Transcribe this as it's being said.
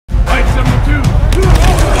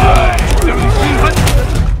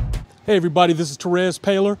Hey everybody, this is Therese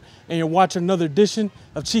Paylor, and you're watching another edition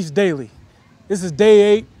of Chiefs Daily. This is day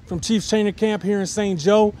 8 from Chiefs training camp here in St.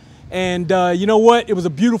 Joe, and you know what? It was a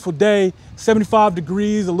beautiful day, 75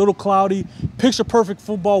 degrees, a little cloudy, picture-perfect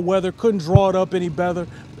football weather, couldn't draw it up any better.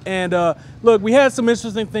 And look, we had some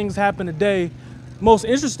interesting things happen today, most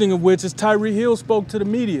interesting of which is Tyreek Hill spoke to the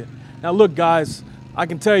media. Now look guys, I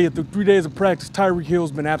can tell you through 3 days of practice, Tyreek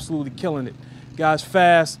Hill's been absolutely killing it. Guy's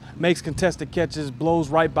fast, makes contested catches, blows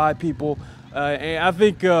right by people. And I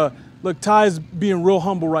think, look, Ty's being real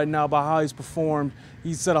humble right now about how he's performed.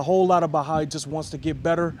 He said a whole lot about how he just wants to get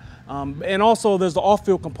better. And also there's the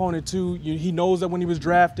off-field component too. He knows that when he was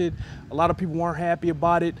drafted, a lot of people weren't happy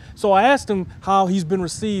about it. So I asked him how he's been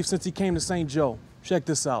received since he came to St. Joe. Check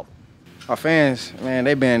this out. Our fans, man,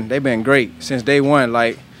 they've been great since day one.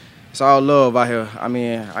 Like, it's all love out here. I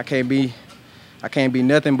mean, I can't be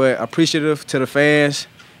nothing but appreciative to the fans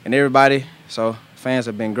and everybody. So fans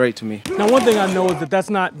have been great to me. Now, one thing I know is that that's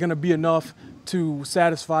not going to be enough to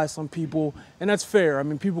satisfy some people, and that's fair. I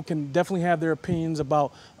mean, people can definitely have their opinions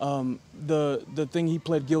about the thing he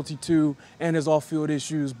pled guilty to and his off-field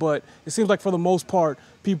issues, but it seems like for the most part,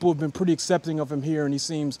 people have been pretty accepting of him here, and he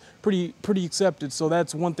seems pretty accepted. So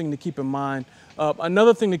that's one thing to keep in mind.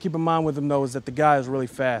 Another thing to keep in mind with him, though, is that the guy is really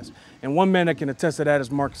fast, and one man that can attest to that is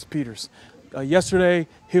Marcus Peters. Yesterday,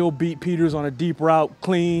 Hill beat Peters on a deep route,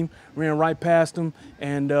 clean, ran right past him,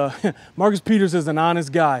 and Marcus Peters is an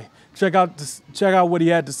honest guy. Check out what he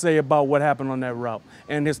had to say about what happened on that route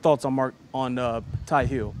and his thoughts on Ty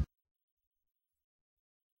Hill.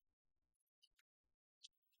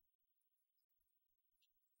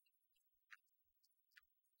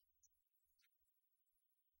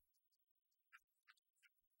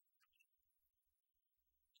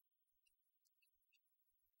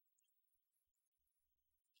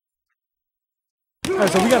 All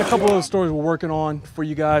right, so we got a couple other stories we're working on for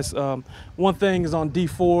you guys. One thing is on D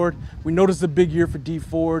Ford. We noticed a big year for D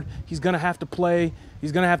Ford. He's going to have to play.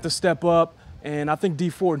 He's going to have to step up, and I think D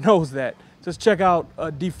Ford knows that. Just check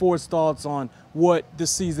out D Ford's thoughts on what this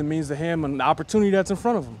season means to him and the opportunity that's in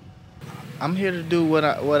front of him. I'm here to do what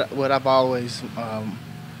I've always,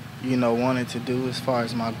 wanted to do as far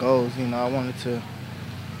as my goals.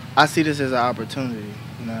 I see this as an opportunity.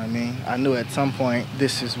 You know what I mean? I knew at some point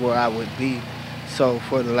this is where I would be. So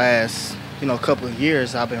for the last, couple of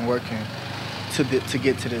years, I've been working to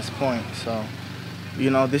get to this point. So,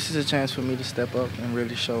 this is a chance for me to step up and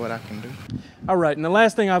really show what I can do. All right, and the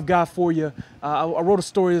last thing I've got for you, I wrote a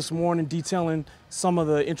story this morning detailing some of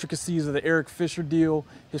the intricacies of the Eric Fisher deal,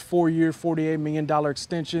 his 4-year, $48 million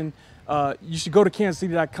extension. You should go to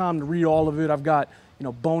kansascity.com to read all of it. I've got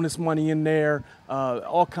bonus money in there,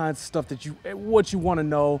 all kinds of stuff that you want to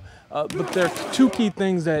know. But there are 2 key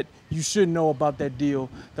things that you should know about that deal.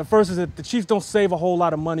 The first is that the Chiefs don't save a whole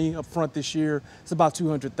lot of money up front this year. It's about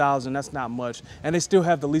 $200,000. That's not much, and they still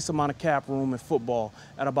have the least amount of cap room in football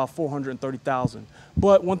at about $430,000.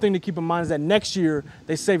 But one thing to keep in mind is that next year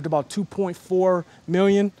they saved about $2.4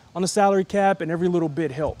 million on the salary cap, and every little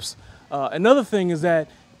bit helps. Another thing is that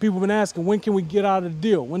people have been asking, when can we get out of the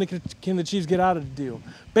deal? When can the Chiefs get out of the deal?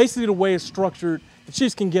 Basically, the way it's structured, the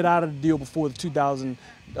Chiefs can get out of the deal before the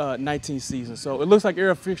 2019 season. So it looks like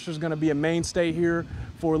Eric Fisher is going to be a mainstay here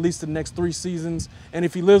for at least the next 3 seasons. And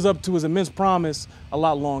if he lives up to his immense promise, a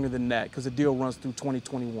lot longer than that, because the deal runs through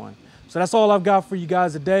 2021. So that's all I've got for you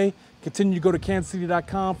guys today. Continue to go to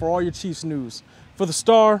kansascity.com for all your Chiefs news. For The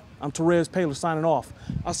Star, I'm Therese Paylor signing off.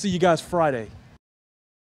 I'll see you guys Friday.